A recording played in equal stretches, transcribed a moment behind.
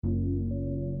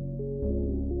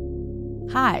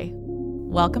Hi,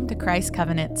 welcome to Christ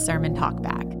Covenant Sermon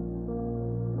Talkback.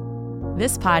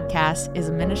 This podcast is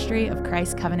a ministry of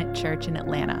Christ Covenant Church in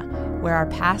Atlanta, where our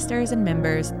pastors and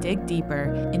members dig deeper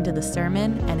into the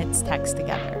sermon and its text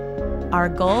together. Our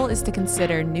goal is to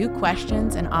consider new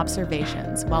questions and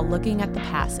observations while looking at the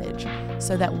passage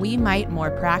so that we might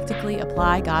more practically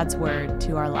apply God's word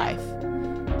to our life.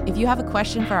 If you have a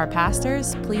question for our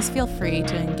pastors, please feel free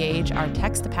to engage our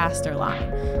Text to Pastor line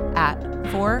at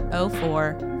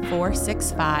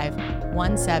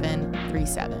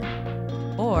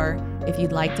 404-465-1737. Or if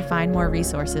you'd like to find more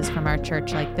resources from our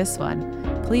church like this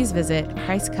one, please visit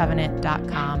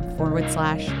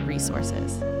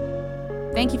christcovenant.com/resources.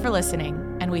 Thank you for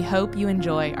listening, and we hope you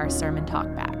enjoy our sermon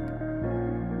talkback.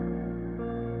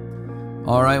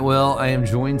 All right, well, I am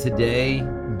joined today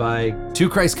by two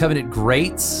Christ Covenant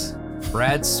greats,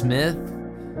 Brad Smith,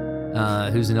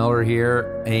 who's an elder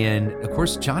here, and of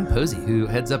course, John Posey, who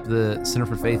heads up the Center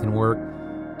for Faith and Work.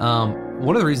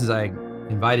 One of the reasons I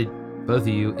invited both of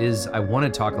you is I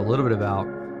want to talk a little bit about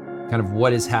kind of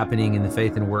what is happening in the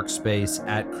faith and work space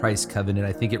at Christ Covenant.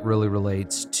 I think it really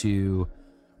relates to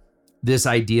this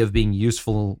idea of being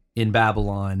useful in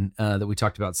Babylon that we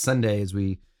talked about Sunday as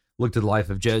we looked at the life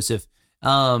of Joseph.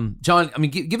 John, I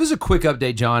mean, give us a quick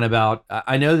update, John, about,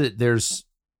 I know that there's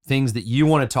things that you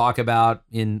want to talk about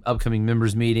in upcoming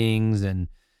members meetings, and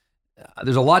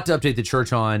there's a lot to update the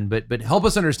church on, but help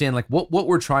us understand like what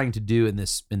we're trying to do in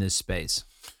this space.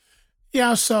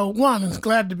 Yeah, so one, I'm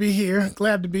glad to be here.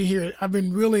 I've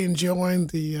been really enjoying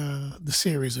the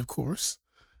series, of course.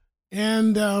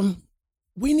 And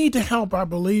we need to help our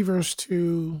believers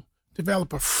to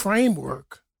develop a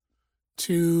framework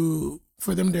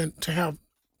for them to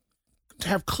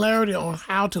have clarity on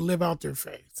how to live out their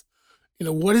faith. You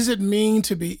know, what does it mean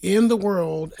to be in the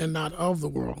world and not of the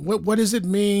world? What does it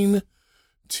mean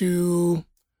to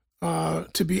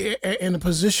be in a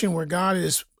position where God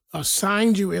has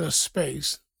assigned you in a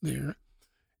space there,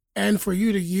 and for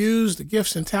you to use the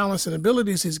gifts and talents and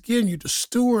abilities He's given you to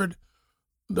steward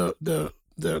the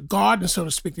garden, so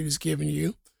to speak, that He's given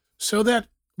you, so that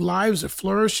lives are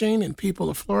flourishing and people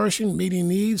are flourishing, meeting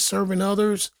needs, serving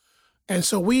others. And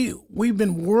so we've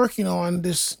been working on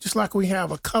this, just like we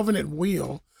have a covenant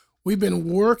wheel. We've been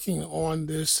working on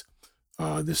this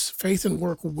faith and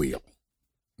work wheel.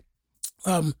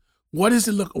 What does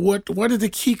it look? What are the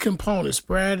key components?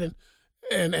 Brad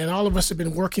and all of us have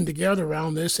been working together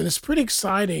around this, and it's pretty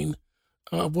exciting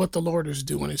what the Lord is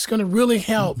doing. It's going to really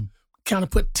help kind of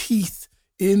put teeth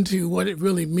into what it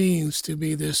really means to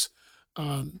be this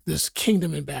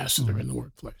kingdom ambassador in the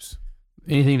workplace.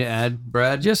 Anything to add,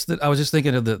 Brad? Just that I was just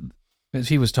thinking of as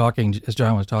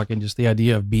John was talking, just the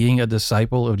idea of being a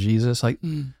disciple of Jesus. Like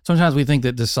sometimes we think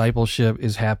that discipleship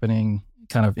is happening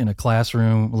kind of in a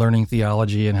classroom, learning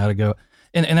theology and how to go.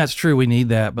 And that's true. We need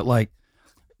that. But like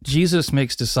Jesus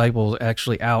makes disciples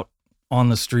actually out on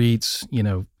the streets, you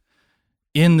know,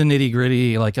 in the nitty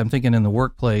gritty. Like I'm thinking in the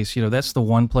workplace, you know, that's the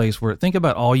one place where think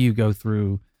about all you go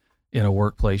through in a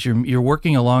workplace. You're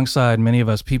working alongside many of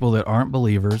us people that aren't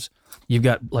believers. You've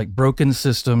got like broken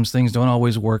systems. Things don't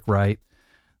always work right.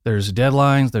 There's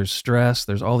deadlines, there's stress,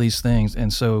 there's all these things.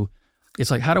 And so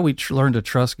it's like, how do we learn to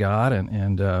trust God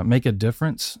and make a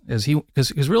difference?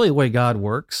 Because really the way God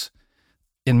works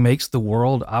and makes the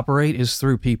world operate is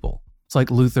through people. It's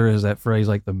like Luther has that phrase,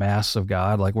 like the mass of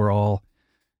God, like we're all,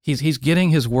 he's getting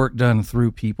his work done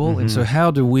through people. Mm-hmm. And so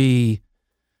how do we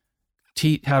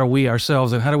teach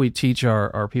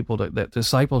our people that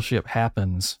discipleship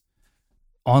happens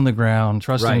on the ground,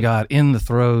 trusting God in the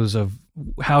throes of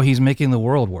how He's making the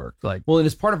world work? Like, well, and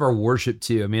it's part of our worship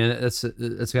too. I mean, that's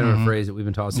kind of a phrase that we've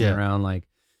been tossing around. Like,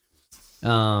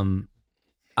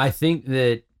 I think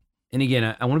that, and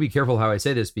again, I want to be careful how I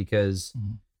say this because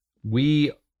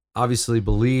we obviously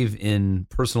believe in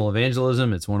personal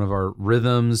evangelism. It's one of our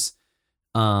rhythms.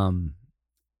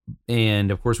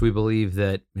 And of course we believe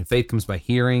that faith comes by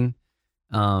hearing.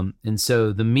 And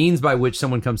so the means by which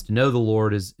someone comes to know the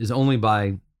Lord is only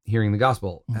by hearing the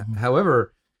gospel. Mm-hmm.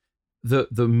 However,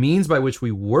 the means by which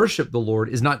we worship the Lord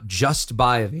is not just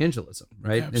by evangelism,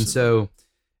 right? Absolutely. And so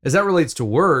as that relates to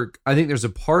work, I think there's a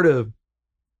part of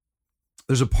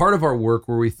our work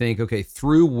where we think, okay,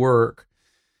 through work,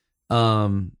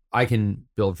 I can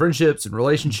build friendships and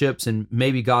relationships, and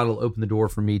maybe God will open the door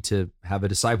for me to have a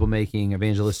disciple-making,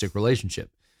 evangelistic relationship.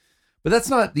 But that's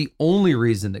not the only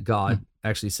reason that God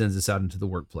actually sends us out into the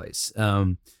workplace.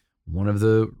 One of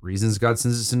the reasons God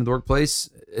sends us into the workplace,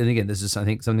 and again, this is, I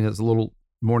think, something that's a little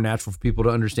more natural for people to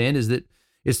understand, is that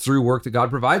it's through work that God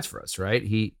provides for us, right?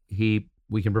 We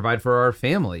can provide for our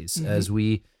families as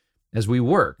we as we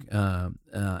work.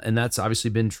 And that's obviously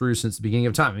been true since the beginning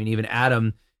of time. I mean, even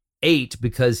Adam ate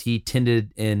because he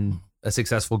tended in a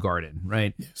successful garden,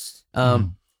 right? Yes.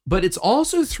 But it's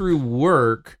also through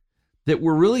work that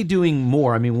we're really doing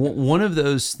more. I mean, one of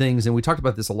those things, and we talked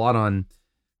about this a lot on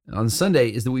Sunday,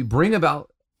 is that we bring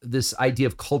about this idea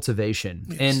of cultivation.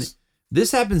 Yes. And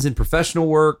this happens in professional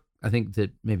work. I think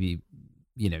that maybe,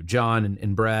 John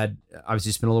and Brad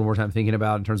obviously spend a little more time thinking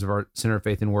about in terms of our Center of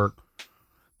Faith and work.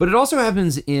 But it also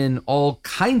happens in all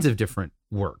kinds of different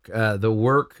work. The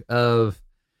work of,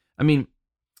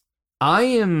 I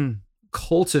am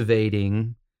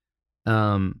cultivating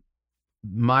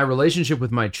my relationship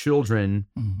with my children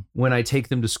when I take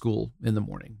them to school in the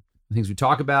morning. The things we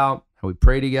talk about, how we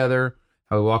pray together,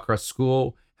 how we walk across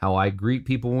school, how I greet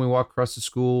people when we walk across the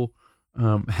school,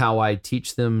 how I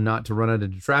teach them not to run out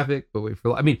into traffic, but wait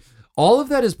for. All of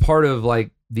that is part of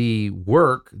like the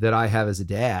work that I have as a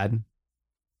dad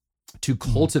to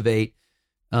cultivate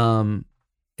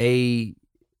a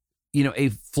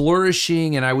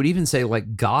flourishing, and I would even say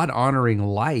like God honoring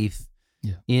life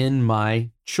in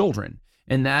my children.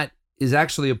 And that is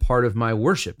actually a part of my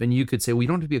worship. And you could say, well, you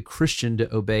don't have to be a Christian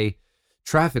to obey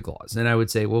traffic laws. And I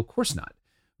would say, well, of course not.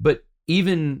 But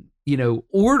even,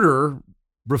 order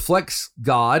reflects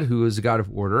God, who is a God of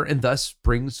order, and thus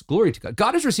brings glory to God.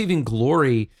 God is receiving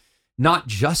glory not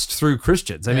just through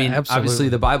Christians. I mean, absolutely. Obviously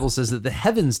the Bible says that the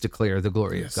heavens declare the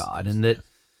glory of God, and that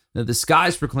the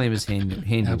skies proclaim his handiwork,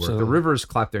 Absolutely. the rivers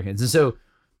clap their hands. And so,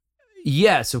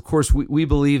 yes, of course, we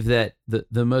believe that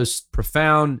the most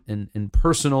profound and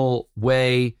personal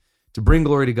way to bring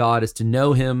glory to God is to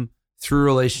know him through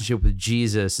relationship with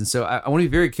Jesus. And so I want to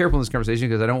be very careful in this conversation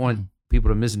because I don't want people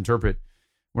to misinterpret.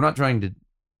 We're not trying to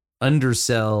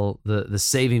undersell the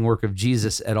saving work of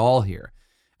Jesus at all here.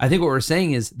 I think what we're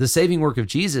saying is the saving work of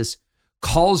Jesus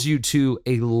calls you to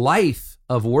a life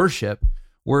of worship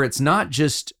where it's not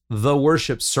just the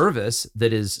worship service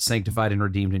that is sanctified and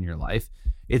redeemed in your life.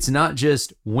 It's not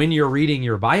just when you're reading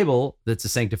your Bible that's a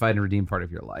sanctified and redeemed part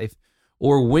of your life,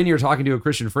 or when you're talking to a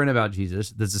Christian friend about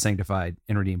Jesus that's a sanctified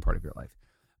and redeemed part of your life.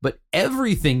 But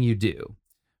everything you do,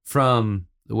 from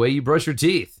the way you brush your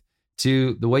teeth,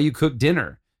 to the way you cook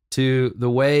dinner, to the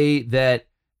way that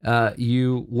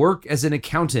you work as an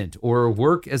accountant, or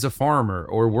work as a farmer,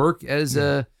 or work as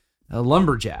a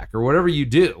lumberjack, or whatever you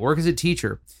do, work as a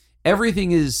teacher,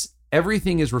 everything is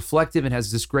reflective and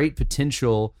has this great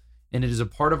potential, and it is a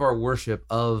part of our worship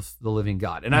of the living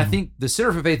God. And I think the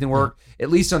Center for Faith and Work, at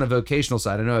least on a vocational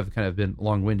side, I know I've kind of been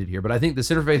long-winded here, but I think the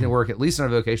Center for Faith and Work, at least on a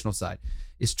vocational side,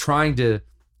 is trying to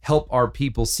help our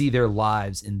people see their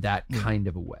lives in that kind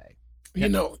of a way.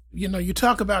 You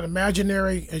talk about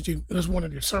imaginary, as one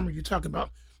of your sermons, you talk about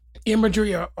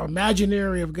imagery or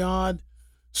imaginary of God.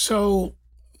 So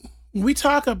when we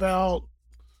talk about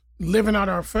living out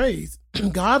our faith,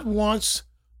 God wants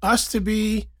us to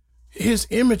be his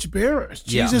image bearers.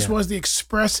 Jesus was the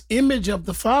express image of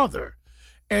the Father.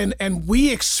 And we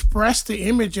express the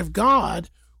image of God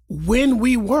when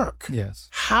we work. Yes.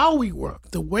 How we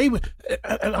work, the way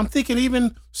I'm thinking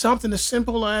even something as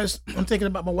simple as, I'm thinking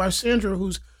about my wife, Sandra,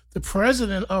 who's the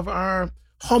president of our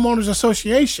homeowners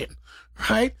association,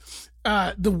 right?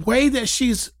 The way that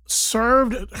she's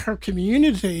served her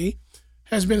community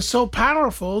has been so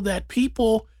powerful that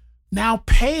people now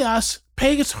pays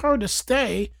her to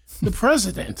stay the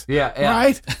president.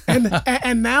 Right?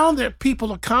 And now that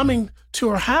people are coming to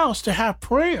her house to have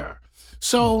prayer.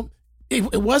 So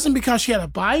it wasn't because she had a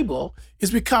Bible,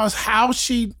 it's because how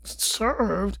she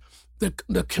served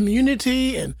the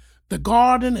community and the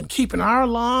garden and keeping our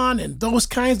lawn and those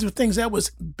kinds of things, that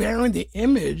was bearing the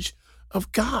image of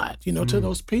God, to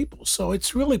those people. So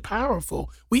it's really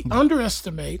powerful. We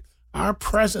underestimate our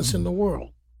presence in the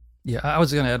world. Yeah, I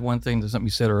was going to add one thing to something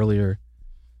you said earlier,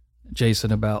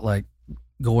 Jason, about like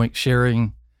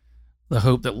sharing the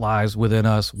hope that lies within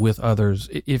us with others.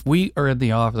 If we are in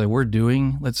the office and we're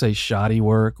doing, let's say, shoddy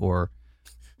work or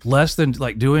less than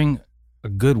like doing a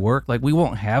good work, like we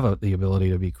won't have the ability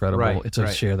to be credible to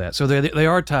share that. So they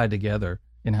are tied together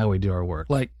in how we do our work.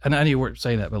 Like, and I know you weren't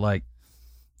saying that, but like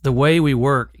the way we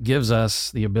work gives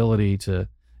us the ability to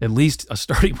at least a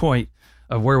starting point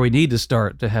of where we need to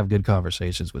start to have good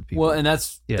conversations with people. Well, and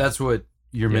that's what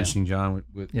you're mentioning, John,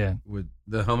 with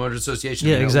the homeowners association.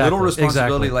 Yeah, exactly. A little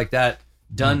responsibility like that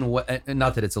done.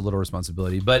 Not that it's a little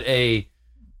responsibility, but it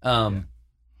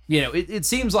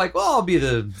seems like, well,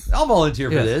 I'll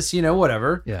volunteer for this,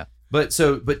 whatever. Yeah. But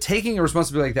taking a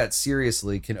responsibility like that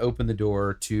seriously can open the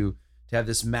door to have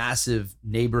this massive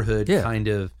neighborhood kind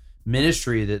of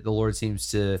ministry that the Lord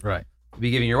seems to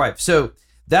be giving your wife. So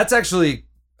that's actually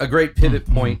a great pivot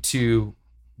point to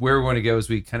where we want to go as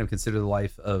we kind of consider the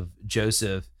life of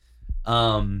Joseph.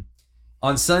 On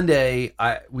Sunday,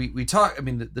 we talked. I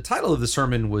mean, the title of the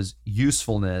sermon was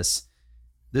Usefulness.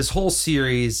 This whole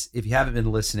series, if you haven't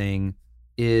been listening,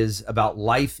 is about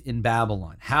life in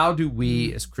Babylon. How do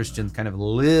we as Christians kind of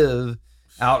live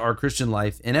out our Christian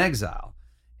life in exile?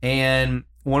 And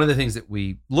one of the things that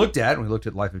we looked at when we looked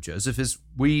at the life of Joseph is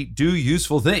we do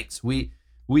useful things. We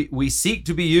seek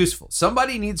to be useful.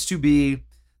 Somebody needs to be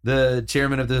the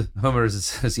chairman of the Homeowners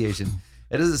Association.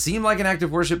 It doesn't seem like an act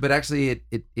of worship, but actually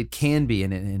it can be,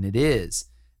 and it is.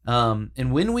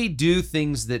 And when we do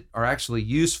things that are actually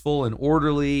useful and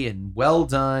orderly and well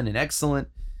done and excellent,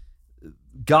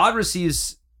 God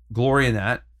receives glory in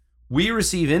that. We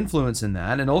receive influence in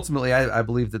that. And ultimately, I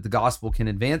believe that the gospel can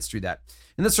advance through that.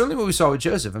 And that's certainly what we saw with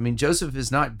Joseph. I mean, Joseph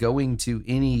is not going to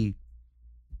any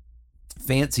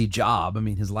fancy job. I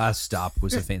mean, his last stop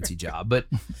was a fancy job, but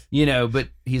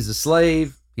he's a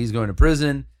slave. He's going to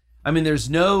prison. I mean, there's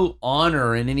no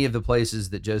honor in any of the places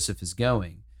that Joseph is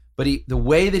going. But the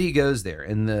way that he goes there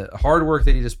and the hard work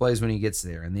that he displays when he gets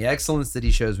there and the excellence that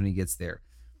he shows when he gets there,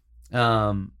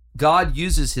 God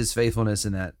uses his faithfulness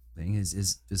in that thing,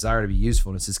 his desire to be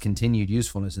usefulness, his continued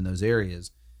usefulness in those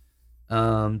areas,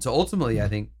 to ultimately, I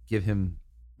think, give him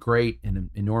great and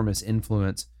enormous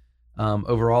influence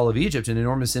over all of Egypt, and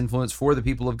enormous influence for the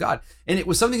people of God. And it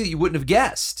was something that you wouldn't have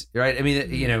guessed, right? I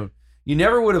mean, you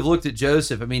never would have looked at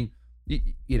Joseph. I mean,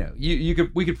 we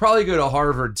could probably go to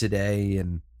Harvard today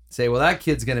and say, well, that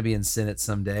kid's going to be in Senate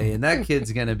someday, and that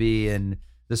kid's going to be in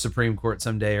the Supreme Court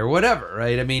someday, or whatever,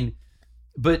 right? I mean,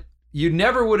 but you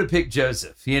never would have picked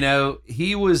Joseph.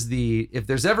 He was if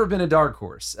there's ever been a dark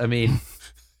horse, I mean,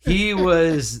 he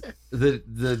was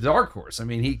the dark horse. I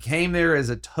mean, he came there as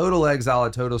a total exile,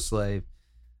 a total slave.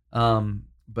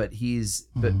 But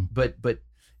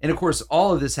and of course,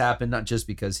 all of this happened not just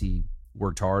because he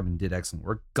worked hard and did excellent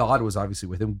work. God was obviously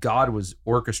with him. God was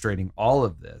orchestrating all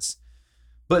of this.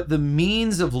 But the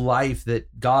means of life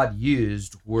that God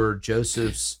used were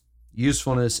Joseph's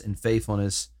usefulness and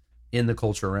faithfulness in the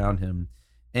culture around him.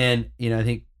 And, I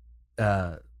think,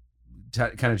 kind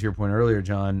of to your point earlier,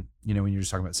 John, when you were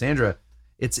just talking about Sandra,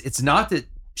 it's not that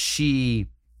she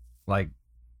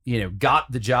got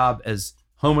the job as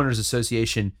Homeowners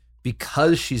Association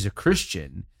because she's a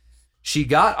Christian. She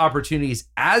got opportunities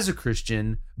as a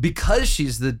Christian because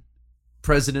she's the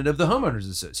president of the Homeowners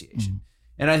Association. Mm-hmm.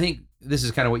 And I think this is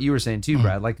kind of what you were saying too,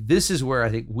 Brad. Like, this is where I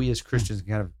think we as Christians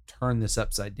can kind of turn this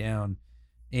upside down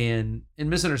and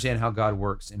misunderstand how God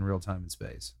works in real time and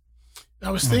space.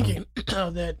 I was thinking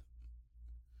that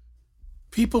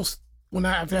people,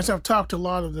 as I've talked to a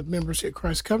lot of the members at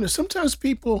Christ Covenant, sometimes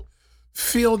people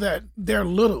feel that they're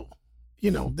little,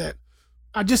 that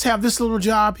I just have this little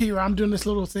job here, I'm doing this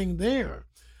little thing there.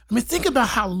 I mean, think about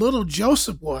how little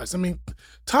Joseph was. I mean,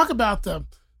 talk about the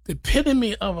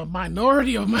epitome of a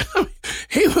minority of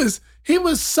he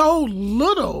was so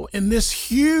little in this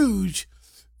huge,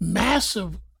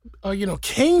 massive,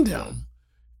 kingdom,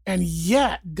 and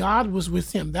yet God was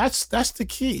with him. That's the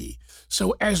key.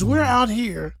 So as we're out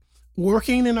here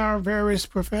working in our various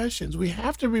professions, we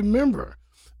have to remember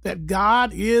that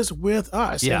God is with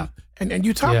us. Yeah. And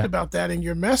you talked about that in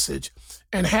your message.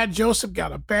 And had Joseph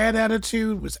got a bad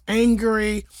attitude, was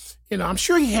angry, I'm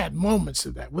sure he had moments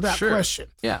of that, without question.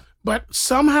 Yeah. But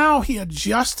somehow he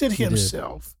adjusted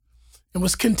himself and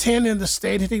was content in the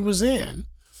state that he was in.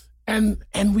 And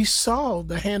we saw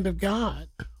the hand of God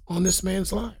on this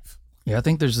man's life. Yeah, I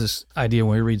think there's this idea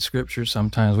when we read scripture,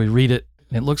 sometimes we read it,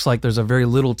 and it looks like there's a very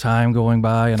little time going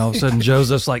by, and all of a sudden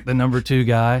Joseph's like the number 2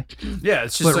 guy. Yeah,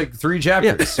 it's just like 3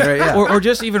 chapters. Yeah. Right? Yeah. Or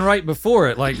just even right before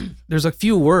it, like there's a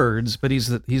few words, but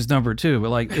he's number 2.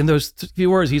 But like in those few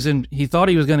words, he thought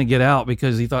he was going to get out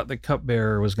because he thought the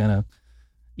cupbearer was going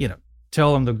to,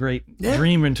 tell him the great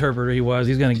dream interpreter he was.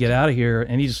 He's going to get out of here,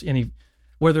 and he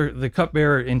whether the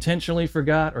cupbearer intentionally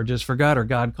forgot or just forgot, or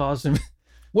God caused him.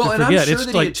 Well, and I'm sure that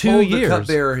he had told the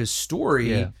cupbearer his story.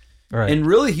 Yeah. Right. And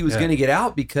really, he was going to get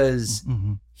out because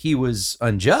he was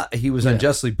unjust. He was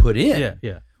unjustly put in. Yeah,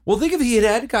 yeah. Well, think if he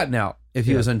had gotten out, if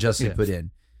he was unjustly put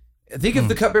in. Think if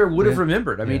the cupbearer would have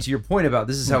remembered. I mean, to your point about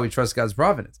this is how we trust God's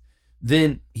providence.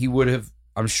 Then he would have,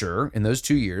 I'm sure, in those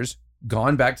 2 years,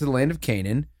 gone back to the land of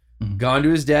Canaan, gone to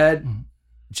his dad,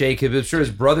 Jacob. I'm sure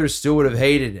his brothers still would have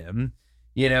hated him.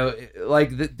 That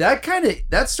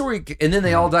story, and then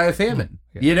they all die of famine.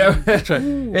 That's right.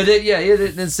 And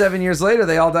then 7 years later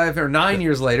they all die of famine. Or 9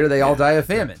 years later they all die of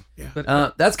famine.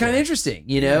 That's kind of interesting,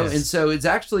 Yes. And so it's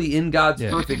actually in God's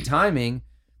perfect timing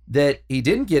that he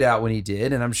didn't get out when he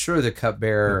did. And I'm sure the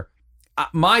cupbearer,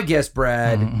 my guess,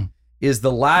 Brad, is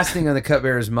the last thing on the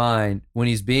cupbearer's mind when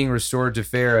he's being restored to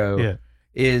Pharaoh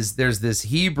is there's this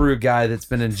Hebrew guy that's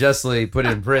been unjustly put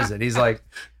in prison. He's like,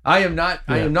 I am not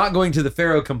going to the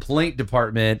Pharaoh complaint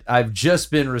department. I've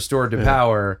just been restored to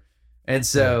power. And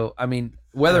so, I mean,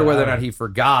 whether or not he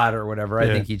forgot or whatever, I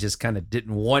think he just kind of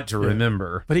didn't want to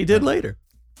remember. But he did later.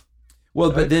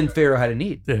 Well, but then Pharaoh had a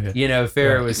need. You know,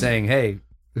 Pharaoh was saying, hey,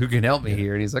 who can help me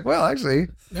here? And he's like, well, actually,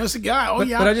 there's a guy.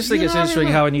 But I just think it's interesting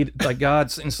how he needed, like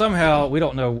God's, and somehow, we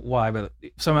don't know why, but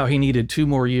somehow he needed 2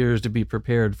 more years to be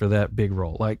prepared for that big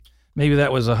role. Like maybe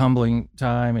that was a humbling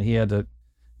time and he had to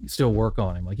still work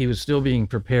on him. Like he was still being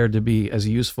prepared to be as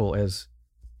useful as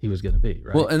he was going to be,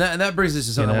 right? Well, and that brings us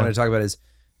to something I want to talk about is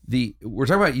we're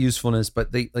talking about usefulness,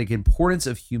 but the like importance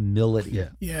of humility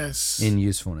in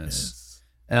usefulness.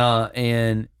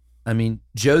 And I mean,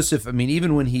 Joseph,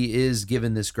 even when he is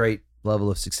given this great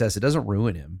level of success, it doesn't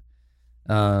ruin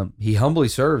him. He humbly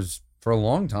serves for a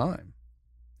long time.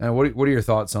 What are your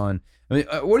thoughts on, what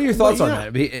are your thoughts on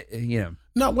that?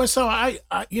 No, well, so I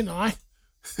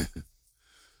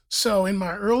so in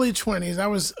my early 20s,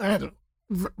 I had a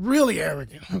really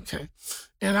arrogant, okay.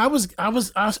 And I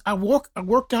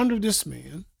worked under this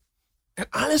man, and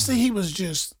honestly, he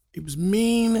was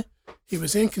mean, he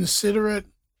was inconsiderate,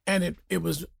 and it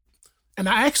was, and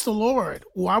I asked the Lord,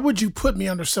 why would you put me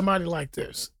under somebody like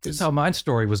this? That's how my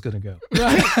story was going to go.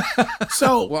 Right?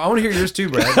 So, well, I want to hear yours too,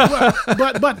 Brad.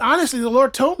 but honestly, the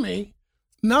Lord told me,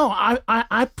 no,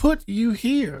 I put you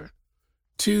here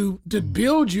to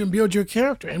build you and build your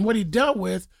character. And what he dealt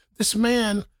with, this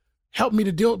man helped me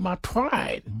to deal with my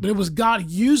pride, but it was God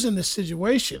using this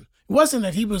situation. It wasn't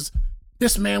that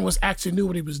this man was actually knew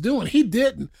what he was doing. He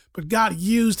didn't, but God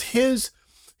used his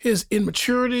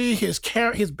immaturity, his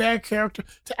bad character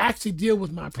to actually deal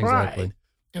with my pride. Exactly.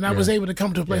 And I was able to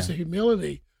come to a place of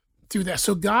humility through that.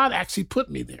 So God actually put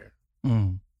me there.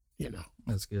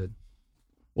 That's good.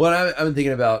 Well, I've been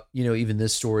thinking about, even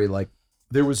this story, like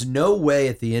there was no way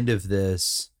at the end of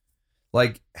this,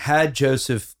 like had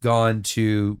Joseph gone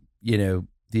to, the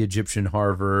Egyptian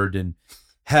Harvard and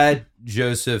had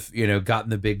Joseph, gotten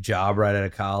the big job right out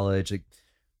of college, like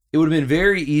it would have been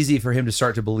very easy for him to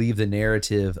start to believe the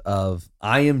narrative of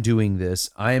I am doing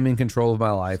this. I am in control of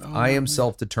my life. I am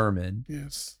self-determined.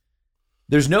 Yes.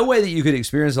 There's no way that you could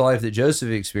experience the life that Joseph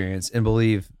experienced and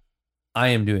believe I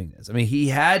am doing this. He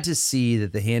had to see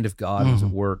that the hand of God was at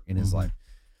work in his life.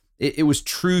 It was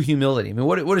true humility.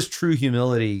 What is true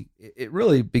humility? It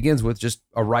really begins with just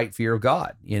a right fear of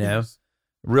God, Yes.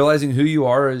 realizing who you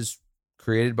are as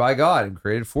created by God and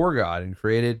created for God and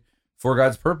created for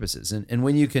God's purposes. And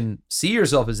when you can see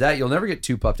yourself as that, you'll never get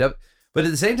too puffed up. But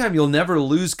at the same time, you'll never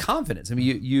lose confidence.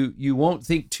 You won't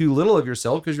think too little of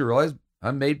yourself because you realize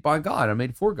I'm made by God. I'm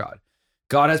made for God.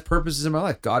 God has purposes in my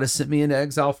life. God has sent me into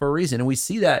exile for a reason. And we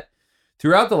see that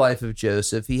throughout the life of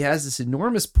Joseph. He has this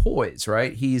enormous poise,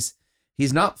 right? He's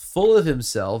not full of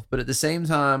himself, but at the same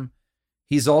time,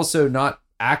 he's also not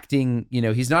acting,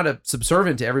 he's not a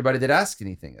subservient to everybody that asks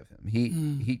anything of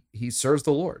him. He serves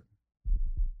the Lord.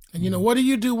 And what do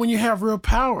you do when you have real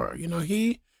power?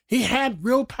 He had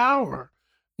real power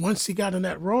once he got in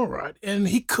that role, right? And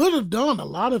he could have done a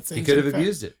lot of things. He could have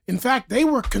abused it. In fact, they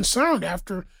were concerned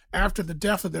after the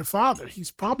death of their father.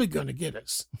 He's probably going to get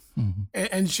us.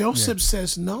 And Joseph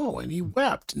says no, and he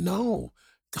wept. No,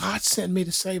 God sent me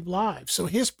to save lives. So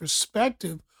his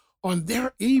perspective on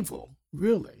their evil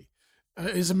really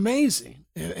is amazing.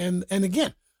 And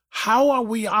again, how are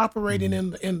we operating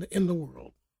in the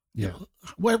world? Yeah.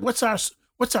 What's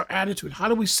our attitude? How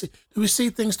do we see? Do we see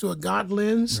things through a God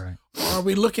lens, Right. or are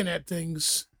we looking at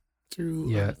things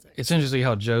through? Other things? It's interesting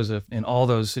how Joseph, in all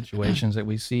those situations that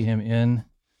we see him in,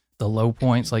 the low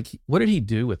points, like what did he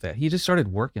do with that? He just started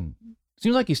working.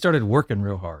 Seems like he started working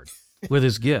real hard with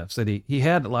his gifts that he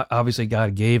had. Obviously,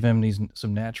 God gave him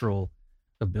some natural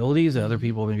abilities that other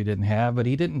people maybe didn't have, but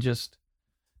he didn't just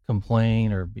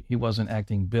complain or he wasn't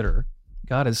acting bitter.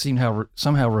 God has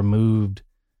somehow removed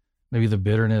maybe the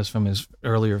bitterness from his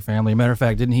earlier family. Matter of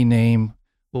fact, didn't he name,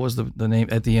 what was the name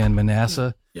at the end?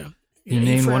 Manasseh? Yeah. He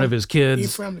named one of his kids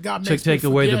Ephraim, God to makes take me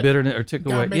away the forget. bitterness or took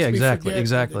God away. makes Yeah, me exactly. forget.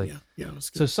 Exactly. Yeah, it was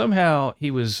good. So somehow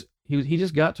he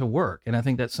just got to work. And I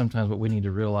think that's sometimes what we need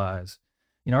to realize.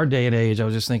 In our day and age, I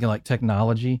was just thinking like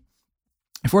technology,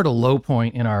 if we're at a low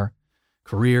point in our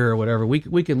career or whatever, we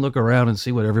can look around and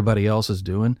see what everybody else is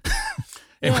doing.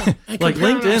 Yeah, Like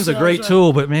LinkedIn's a great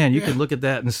tool, but man, you can look at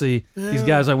that and see these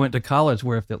guys I went to college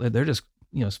where if they're just,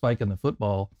 spiking the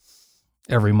football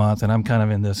every month and I'm kind of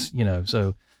in this,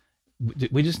 so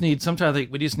we just need, sometimes I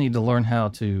think we just need to learn how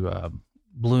to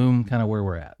bloom kind of where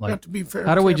we're at? You Like, have to be very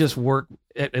how do we careful. just work?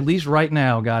 At least right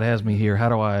now, God has me here. How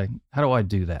do I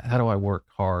do that? How do I work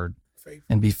hard Faithful.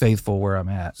 and be faithful where I'm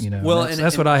at? You know, Well,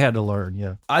 that's what I had to learn.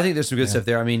 Yeah. I think there's some good Yeah. stuff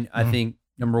there. I mean, I think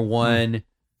number one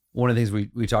of the things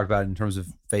we talked about in terms of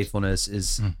faithfulness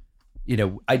is, you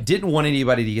know, I didn't want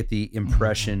anybody to get the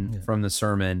impression from the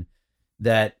sermon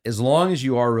that as long as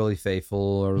you are really faithful,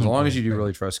 or as long as you do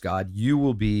really trust God, you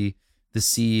will be the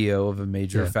CEO of a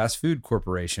major fast food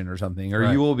corporation or something,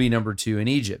 or you will be number 2 in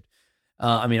Egypt.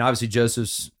 I mean, obviously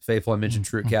Joseph's faithful. I mentioned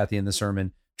Truett Cathy in the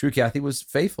sermon. Truett Cathy was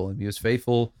faithful, and he was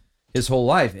faithful his whole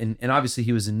life. And obviously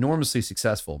he was enormously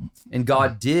successful. And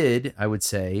God did, I would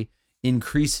say,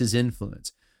 increase his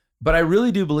influence. But I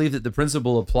really do believe that the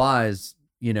principle applies,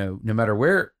 you know, no matter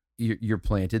where you're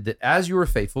planted, that as you are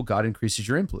faithful, God increases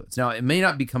your influence. Now, it may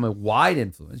not become a wide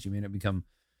influence. You may not become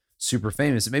super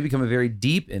famous. It may become a very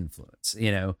deep influence.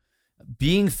 You know,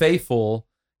 being faithful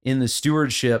in the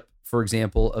stewardship, for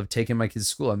example, of taking my kids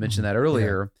to school. I mentioned that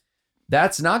earlier.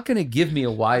 That's not going to give me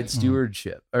a wide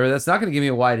stewardship, or that's not going to give me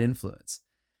a wide influence.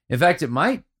 In fact, it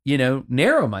might, you know,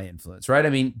 narrow my influence, right? I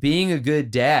mean, being a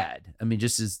good dad, I mean,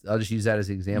 I'll just use that as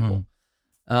an example.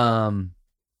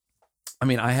 I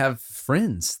mean, I have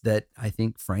friends that I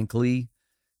think, frankly,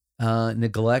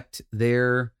 neglect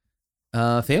their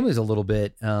families a little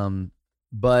bit.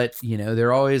 But, you know,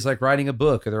 they're always like writing a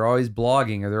book, or they're always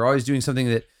blogging, or they're always doing something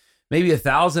that maybe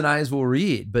 1,000 eyes will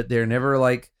read, but they're never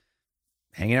like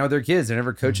hanging out with their kids. They're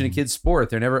never coaching a kid's sport.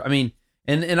 They're never, I mean,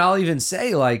 and I'll even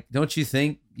say, like, don't you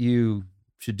think you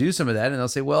should do some of that? And they'll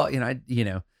say, well,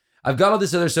 I've got all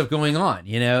this other stuff going on,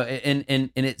 you know,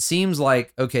 and it seems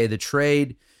like, okay, the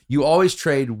trade, you always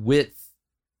trade width,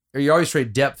 or you always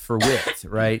trade depth for width,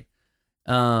 right?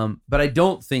 But I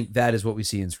don't think that is what we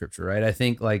see in Scripture, right? I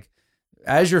think, like,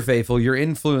 as you're faithful, your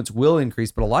influence will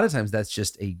increase, but a lot of times that's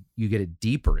just you get a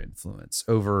deeper influence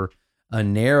over a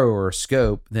narrower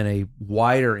scope than a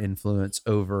wider influence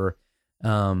over,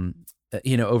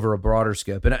 over a broader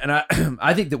scope. And I,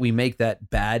 I think that we make that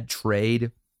bad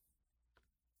trade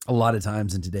a lot of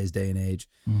times in today's day and age,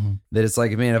 that it's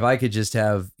like, man, if I could just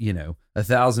have,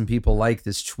 1,000 people like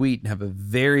this tweet and have a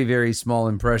very, very small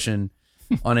impression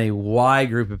on a wide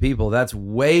group of people, that's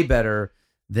way better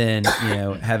than,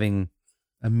 having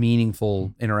a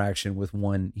meaningful interaction with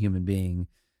one human being.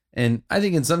 And I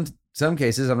think in some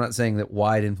cases, I'm not saying that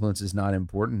wide influence is not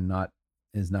important,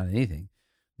 is not anything,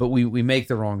 but we make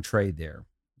the wrong trade there.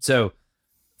 So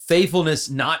faithfulness,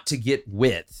 not to get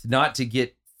width, not to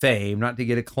get fame, not to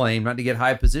get acclaim, not to get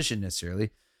high position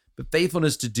necessarily, but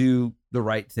faithfulness to do the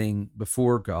right thing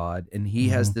before God. And he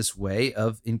has this way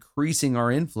of increasing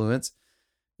our influence,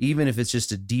 even if it's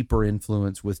just a deeper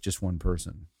influence with just one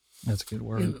person. That's a good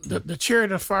word. The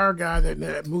Chariot of Fire guy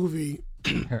that movie,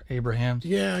 Abraham.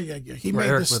 Yeah. He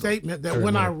made the statement that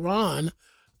when I run,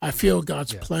 I feel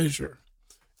God's pleasure.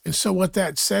 And so what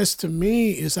that says to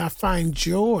me is I find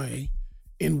joy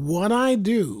in what I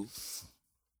do,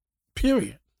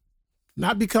 period.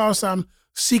 Not because I'm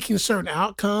seeking certain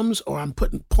outcomes or I'm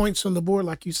putting points on the board,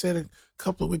 like you said a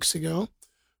couple of weeks ago,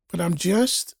 but I'm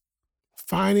just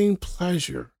finding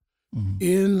pleasure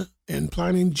in and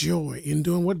finding joy in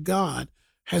doing what God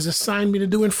has assigned me to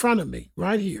do in front of me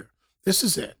right here. This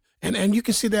is it. And you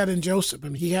can see that in Joseph. I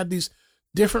mean, he had these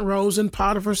different roles in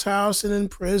Potiphar's house and in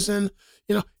prison.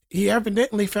 He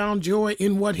evidently found joy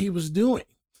in what he was doing.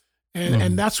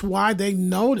 And that's why they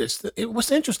noticed. It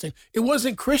was interesting. It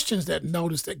wasn't Christians that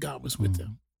noticed that God was with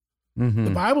them.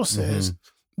 The Bible says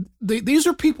these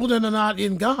are people that are not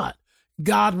in God.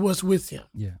 God was with him.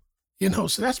 Yeah.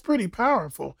 So that's pretty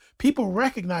powerful. People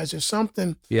recognize there's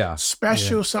something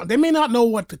special. Yeah. Something they may not know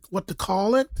what to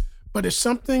call it, but it's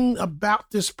something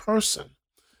about this person,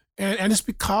 and it's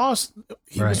because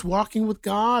he was walking with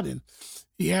God and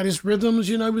he had his rhythms.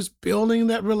 He was building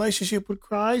that relationship with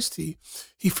Christ. He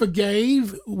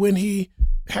forgave when he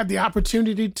had the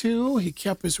opportunity to. He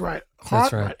kept his right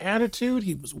heart, right attitude.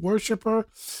 He was a worshiper,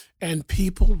 and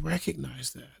people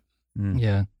recognized that.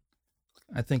 Yeah,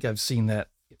 I think I've seen that.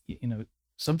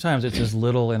 Sometimes it's as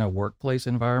little in a workplace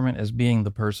environment as being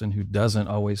the person who doesn't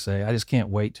always say, "I just can't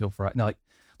wait till Friday." Now,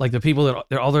 like the people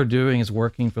that all they're doing is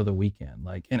working for the weekend.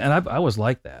 And I was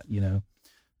like that,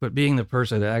 but being the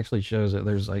person that actually shows that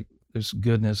there's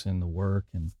goodness in the work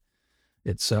and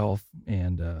itself.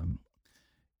 And,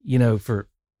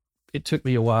 it took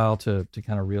me a while to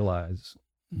kind of realize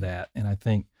that. And I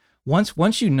think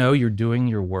once you're doing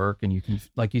your work and you can,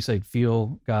 like you said,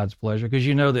 feel God's pleasure, because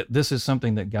that this is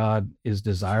something that God is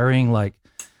desiring, like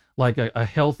a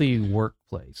healthy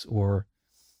workplace or,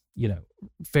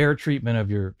 fair treatment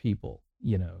of your people,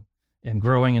 and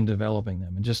growing and developing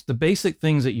them, and just the basic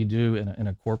things that you do in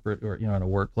a corporate or, in a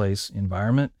workplace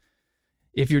environment.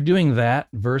 If you're doing that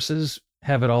versus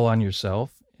have it all on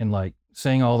yourself and like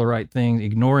saying all the right things,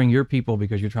 ignoring your people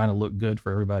because you're trying to look good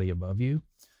for everybody above you,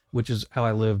 which is how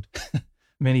I lived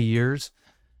many years,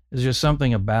 there's just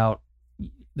something about,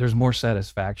 there's more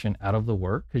satisfaction out of the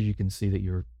work because you can see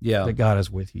that that God is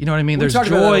with you. You know what I mean? There's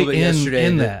joy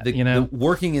in that, the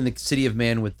working in the city of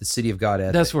man with the city of God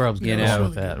ethic. That's where I was going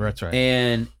with that. That's right.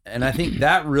 And I think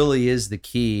that really is the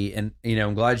key. And,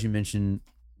 I'm glad you mentioned,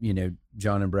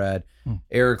 John and Brad,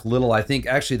 Eric Little. I think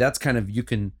actually that's kind of, you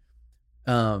can,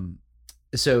 Eric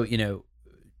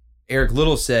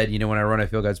Little said, when I run, I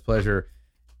feel God's pleasure.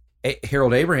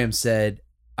 Harold Abraham said,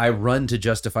 I run to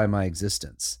justify my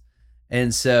existence.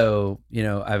 And so,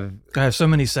 I have so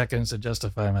many seconds to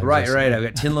justify my existence. Right. I've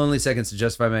got 10 lonely seconds to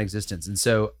justify my existence. And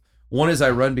so one is I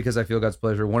run because I feel God's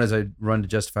pleasure. One is I run to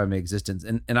justify my existence.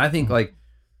 And I think like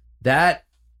that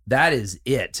is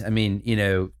it. I mean,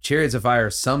 Chariots of Fire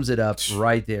sums it up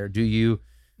right there. Do you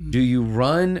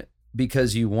run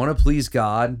because you want to please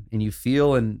God and you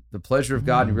feel in the pleasure of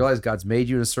God and you realize God's made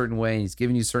you in a certain way and he's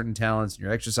given you certain talents and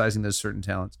you're exercising those certain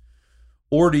talents?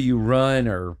 Or do you run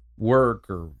or work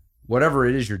or whatever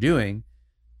it is you're doing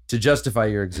to justify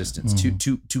your existence,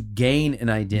 to gain an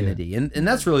identity? Yeah. And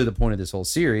that's really the point of this whole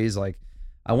series. Like,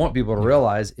 I want people to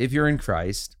realize, if you're in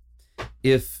Christ,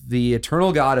 if the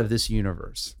eternal God of this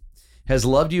universe has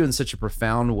loved you in such a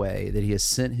profound way that he has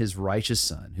sent his righteous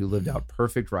son who lived out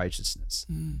perfect righteousness,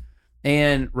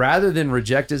 and rather than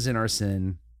reject us in our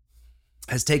sin,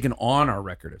 has taken on our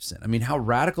record of sin. I mean, how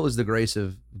radical is the grace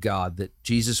of God that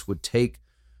Jesus would take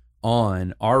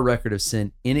on our record of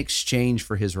sin in exchange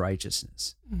for his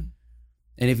righteousness. And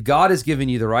if God has given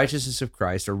you the righteousness of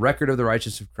Christ, a record of the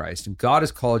righteousness of Christ, and God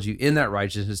has called you in that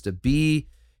righteousness to be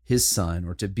his son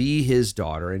or to be his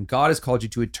daughter, and God has called you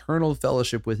to eternal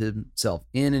fellowship with himself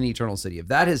in an eternal city, if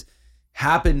that has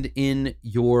happened in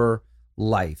your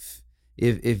life,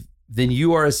 if then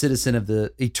you are a citizen of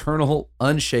the eternal,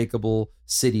 unshakable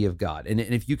city of God. And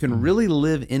if you can really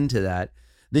live into that,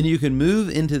 then you can move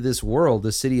into this world,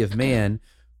 the city of man,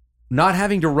 not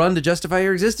having to run to justify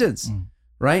your existence,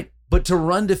 right? But to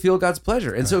run to feel God's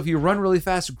pleasure. And so if you run really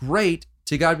fast, great,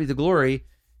 to God be the glory.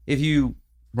 If you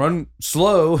run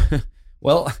slow,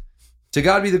 well, to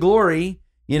God be the glory.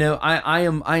 I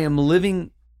am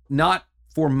living not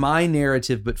for my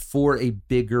narrative, but for a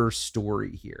bigger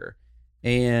story here.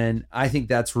 And I think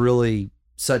that's really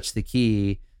such the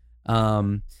key.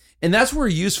 And that's where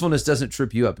usefulness doesn't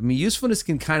trip you up. I mean, usefulness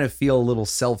can kind of feel a little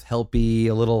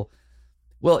self-helpy,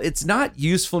 it's not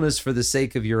usefulness for the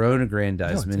sake of your own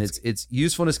aggrandizement. No, it's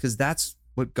usefulness because that's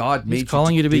what God made you to do. He's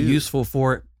calling you to be useful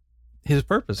for his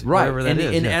purpose, right? Whatever that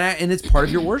is. And it's part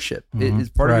of your worship. It's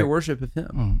part of your worship of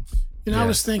him. I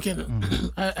was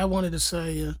thinking, I wanted to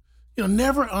say,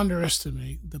 never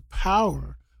underestimate the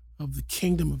power of the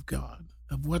kingdom of God,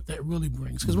 of what that really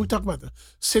brings. Because we talk about the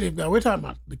city of God, we're talking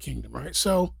about the kingdom, right?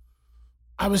 So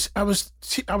I was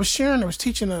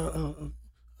teaching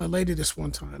a lady this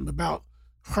one time about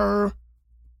her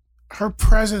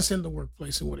presence in the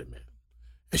workplace and what it meant.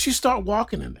 And she started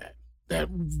walking in that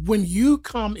when you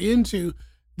come into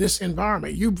this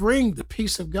environment, you bring the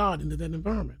peace of God into that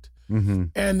environment.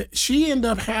 And she ended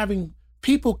up having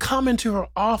people come into her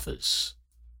office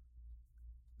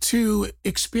to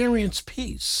experience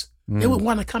peace. They would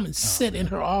want to come and sit in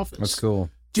her office. That's cool.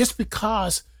 Just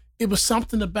because it was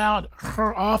something about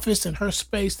her office and her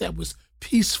space that was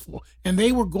peaceful. And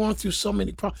they were going through so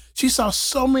many problems. She saw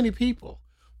so many people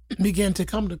begin to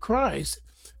come to Christ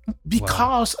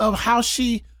because of how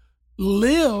she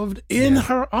lived in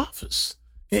her office,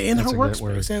 in her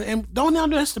workspace. And don't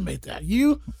underestimate that.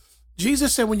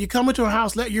 Jesus said, when you come into a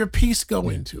house, let your peace go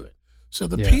into it. So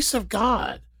the peace of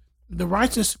God, the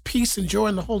righteous peace and joy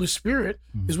in the Holy Spirit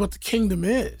is what the kingdom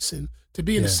is. And to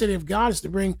be in the city of God is to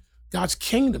bring God's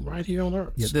kingdom right here on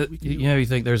earth. You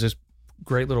think there's this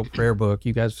great little prayer book.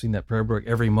 You guys have seen that prayer book,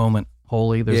 Every Moment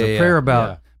Holy. There's a prayer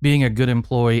about being a good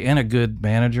employee and a good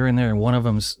manager in there. And one of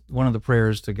the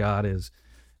prayers to God is,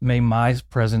 may my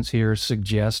presence here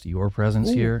suggest your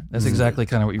presence here. That's exactly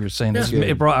kind of what you were saying.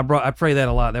 I pray that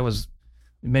a lot. It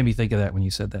made me think of that when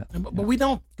you said that. But we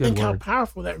don't think how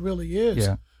powerful that really is.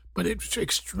 Yeah. But it's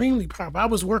extremely powerful. I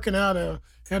was working out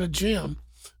at a gym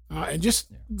and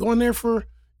just going there for,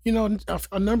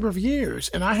 a number of years.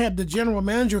 And I had the general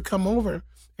manager come over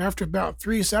after about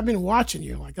 3 years. I've been watching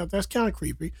you. Like, that's kind of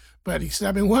creepy. But he said,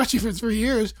 I've been watching you for 3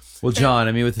 years. Well,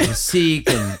 John, with the physique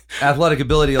and athletic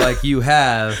ability like you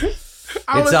have,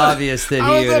 it's obvious that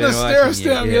he was on a stair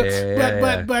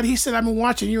step. But he said, I've been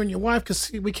watching you and your wife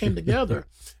because we came together.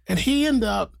 And he ended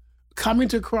up coming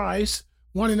to Christ,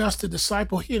 wanting us to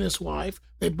disciple. He and his wife,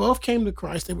 they both came to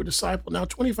Christ. They were discipled. Now,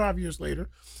 25 years later,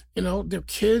 their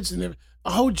kids and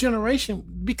a whole generation,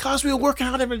 because we were working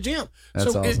out at a gym.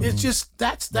 That's so awesome. it's just,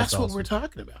 that's what awesome. we're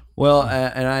talking about. Well,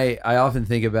 and I often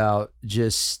think about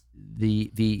just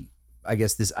the I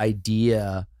guess this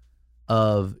idea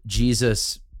of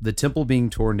Jesus, the temple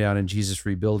being torn down and Jesus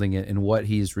rebuilding it, and what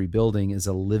he is rebuilding is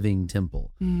a living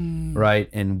temple, right?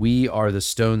 And we are the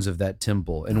stones of that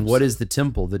temple. And what is the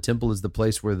temple? The temple is the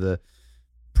place where the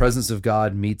presence of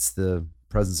God meets the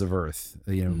presence of earth,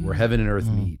 where heaven and earth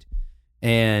meet.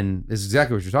 And this is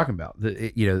exactly what you're talking about.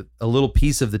 A little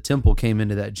piece of the temple came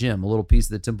into that gym. A little piece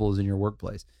of the temple is in your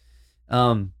workplace.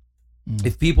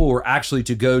 If people were actually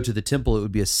to go to the temple, it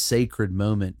would be a sacred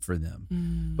moment for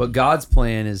them. But God's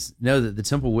plan is that the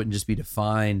temple wouldn't just be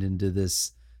defined into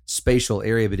this spatial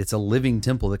area, but it's a living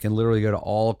temple that can literally go to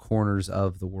all corners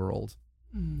of the world.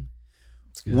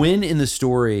 When in the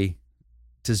story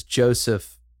does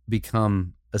Joseph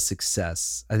become a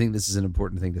success? I think this is an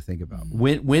important thing to think about.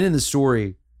 When in the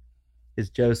story is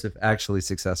Joseph actually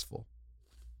successful?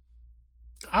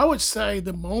 I would say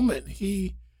the moment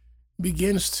he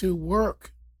begins to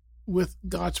work with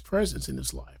God's presence in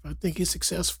his life. I think he's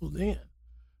successful then.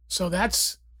 So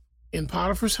that's in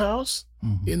Potiphar's house,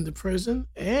 in the prison,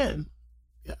 and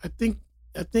I think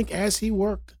as he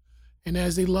worked and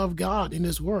as he loved God in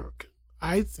his work,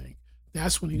 I think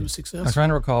that's when he was successful. I'm trying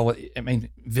to recall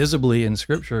visibly in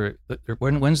Scripture,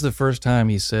 when's the first time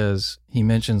he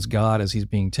mentions God as he's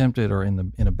being tempted or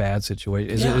in a bad situation?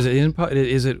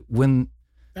 Is it when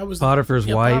that was Potiphar's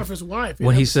wife? Potiphar's wife.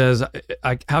 When he says,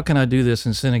 "How can I do this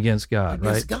and sin against God?"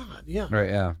 Against right? God, yeah. Right,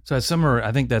 yeah. So it's somewhere.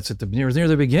 I think that's near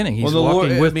the beginning. He's the walking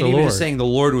Lord, with the even Lord. just saying the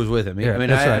Lord was with him. Yeah, I mean,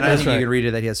 that's right. I think you can read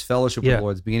it that he has fellowship with the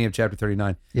Lord. It's the beginning of chapter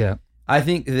 39. Yeah. I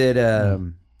think that, I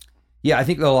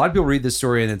think a lot of people read this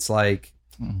story and it's like,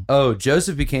 oh,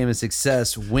 Joseph became a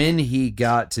success when he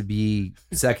got to be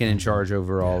second in charge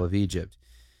over all of Egypt.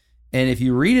 And if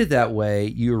you read it that way,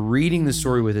 you're reading the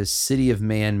story with a city of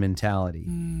man mentality.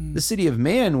 The city of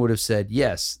man would have said,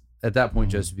 yes, at that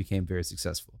point, Joseph became very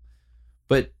successful.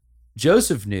 But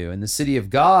Joseph knew in the city of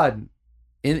God,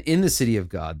 in the city of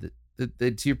God,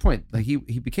 that to your point, like he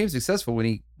became successful when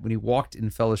he walked in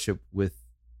fellowship with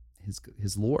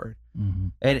his Lord.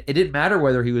 And it didn't matter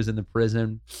whether he was in the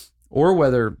prison or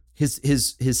whether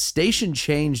his station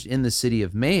changed in the city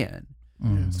of man.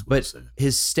 But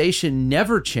his station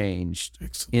never changed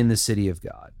in the city of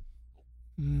God.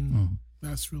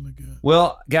 That's really good.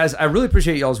 Well, guys, I really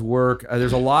appreciate y'all's work.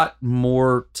 There's a lot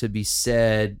more to be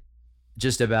said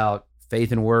just about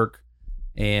faith and work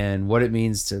and what it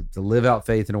means to live out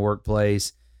faith in a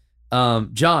workplace.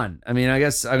 John, I mean, I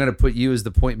guess I'm going to put you as the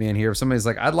point man here. If somebody's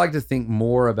like, I'd like to think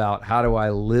more about how do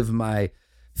I live my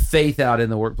faith out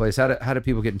in the workplace, how do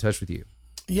people get in touch with you?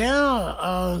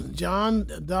 Yeah,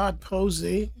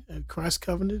 John.Posey at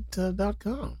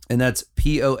ChristCovenant.com. And that's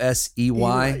POSEY?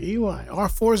 EY, or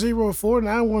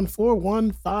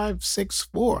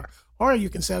 404-914-1564. Or you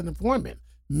can set an appointment,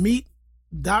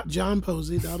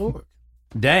 meet.johnposey.org.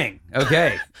 Dang.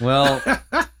 Okay. Well,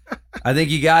 I think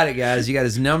you got it, guys. You got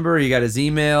his number, you got his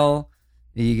email,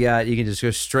 you can just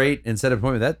go straight and set an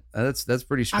appointment. That's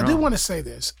pretty strong. I do want to say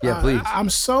this. Yeah, please.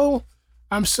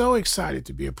 I'm so excited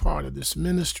to be a part of this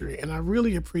ministry, and I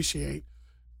really appreciate,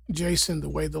 Jason, the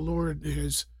way the Lord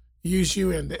has used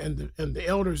you and the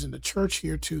elders in the church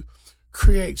here to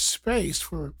create space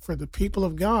for the people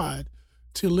of God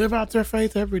to live out their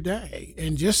faith every day.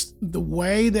 And just the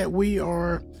way that we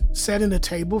are setting the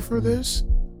table for this,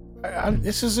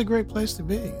 this is a great place to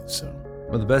be. So,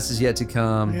 well, the best is yet to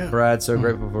come. Yeah. Brad, so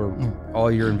grateful for all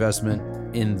your investment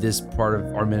in this part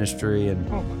of our ministry and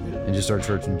just our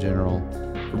church in general.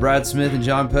 For Brad Smith and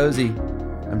John Posey,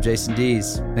 I'm Jason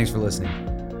Dees. Thanks for listening.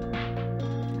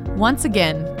 Once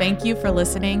again, thank you for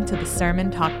listening to the Sermon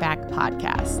Talkback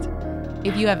podcast.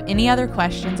 If you have any other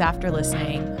questions after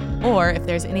listening, or if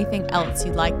there's anything else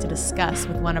you'd like to discuss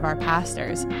with one of our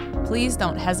pastors, please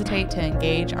don't hesitate to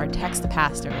engage our Text to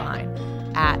Pastor line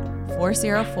at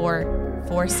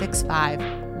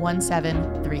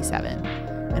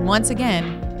 404-465-1737. And once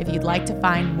again, if you'd like to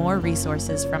find more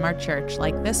resources from our church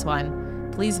like this one,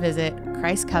 please visit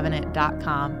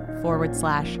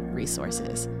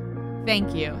ChristCovenant.com/resources.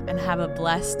 Thank you and have a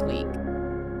blessed week.